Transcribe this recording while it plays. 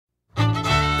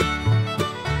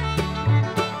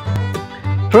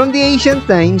From the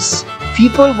ancient times,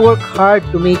 people work hard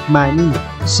to make money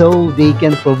so they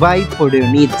can provide for their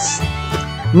needs.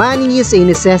 Money is a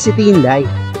necessity in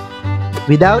life.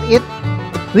 Without it,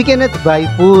 we cannot buy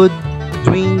food,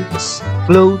 drinks,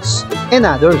 clothes, and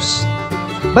others.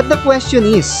 But the question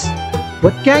is,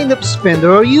 what kind of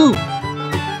spender are you?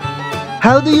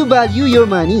 How do you value your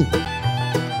money?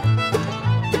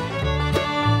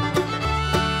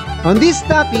 On this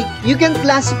topic, you can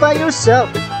classify yourself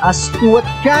as to what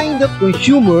kind of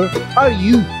consumer are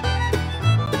you.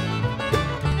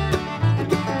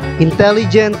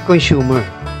 Intelligent consumer.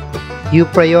 You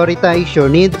prioritize your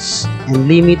needs and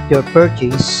limit your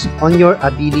purchase on your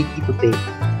ability to pay.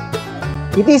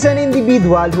 It is an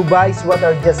individual who buys what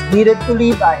are just needed to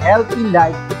live a healthy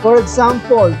life. For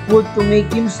example, food to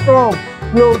make him strong,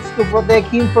 clothes to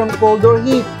protect him from cold or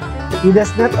heat. He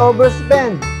does not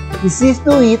overspend. He sees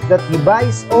to it that he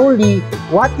buys only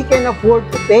what he can afford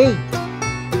to pay.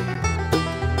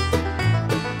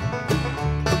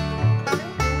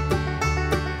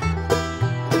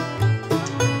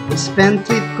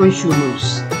 Spendthrift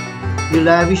consumers. You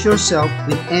lavish yourself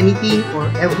with anything or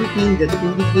everything that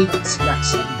indicates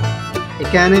luxury.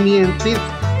 Economy and thrift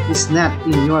is not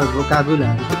in your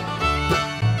vocabulary.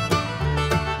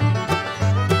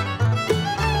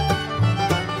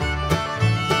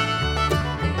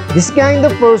 This kind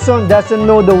of person doesn't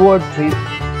know the word thrift.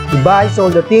 He buys all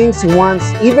the things he wants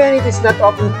even if it's not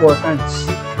of importance.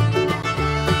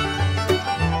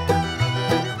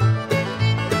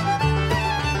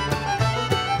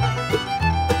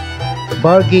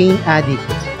 Bargain addict.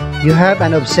 You have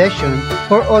an obsession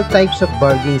for all types of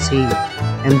bargain sale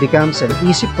and becomes an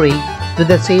easy prey to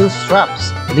the sales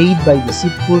traps laid by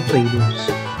deceitful traders.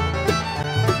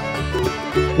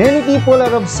 Many people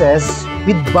are obsessed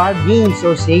with bargains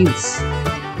or sales.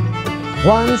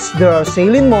 Once there are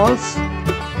sale in malls,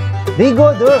 they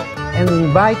go there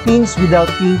and buy things without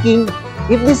thinking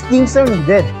if these things are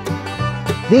needed.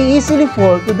 They easily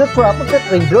fall to the trap of the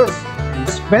traders and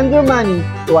spend their money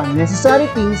to unnecessary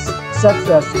things such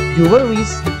as jewelry,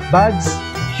 bags,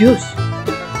 shoes.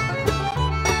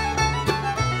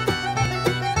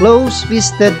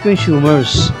 Close-fisted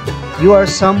consumers. You are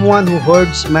someone who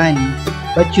hoards money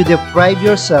but you deprive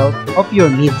yourself of your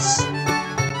needs.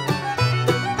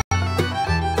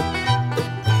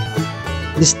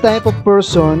 This type of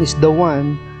person is the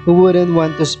one who wouldn't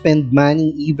want to spend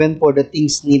money even for the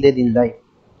things needed in life.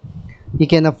 He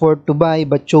can afford to buy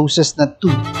but chooses not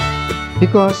to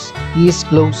because he is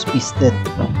close-fisted.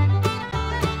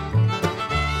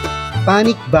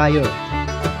 Panic buyer.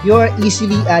 You are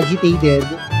easily agitated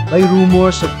by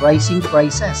rumors of rising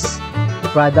prices,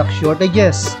 product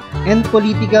shortages, and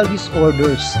political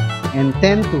disorders, and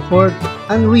tend to hoard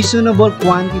unreasonable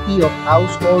quantity of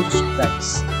household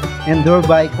supplies, and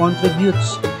thereby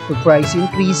contributes to price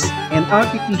increase and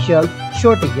artificial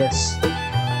shortages.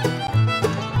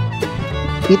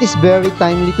 It is very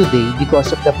timely today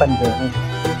because of the pandemic,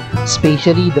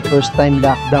 especially the first time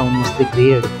lockdown was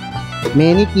declared.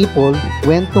 Many people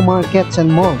went to markets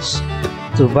and malls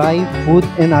to buy food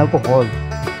and alcohol.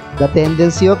 The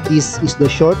tendency of this is the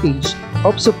shortage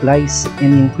of supplies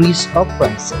and increase of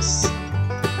prices.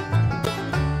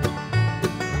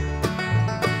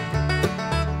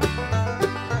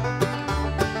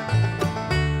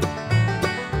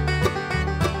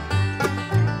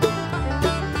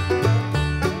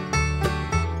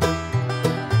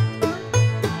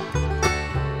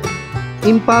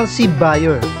 Impulsive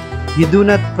buyer. You do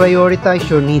not prioritize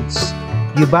your needs.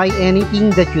 You buy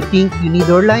anything that you think you need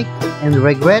or like and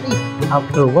regret it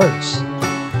afterwards.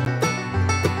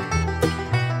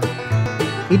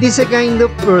 It is a kind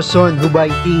of person who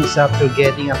buys things after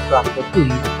getting attracted to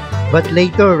it, but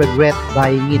later regret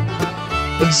buying it.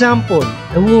 Example,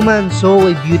 a woman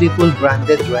saw a beautiful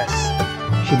branded dress.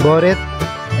 She bought it,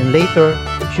 and later,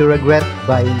 she regret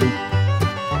buying it.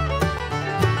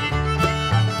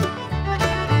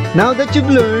 Now that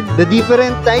you've learned the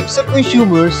different types of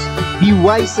consumers, be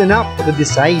wise enough to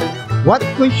decide what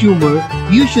consumer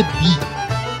you should be.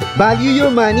 Value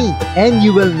your money, and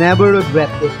you will never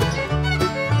regret it.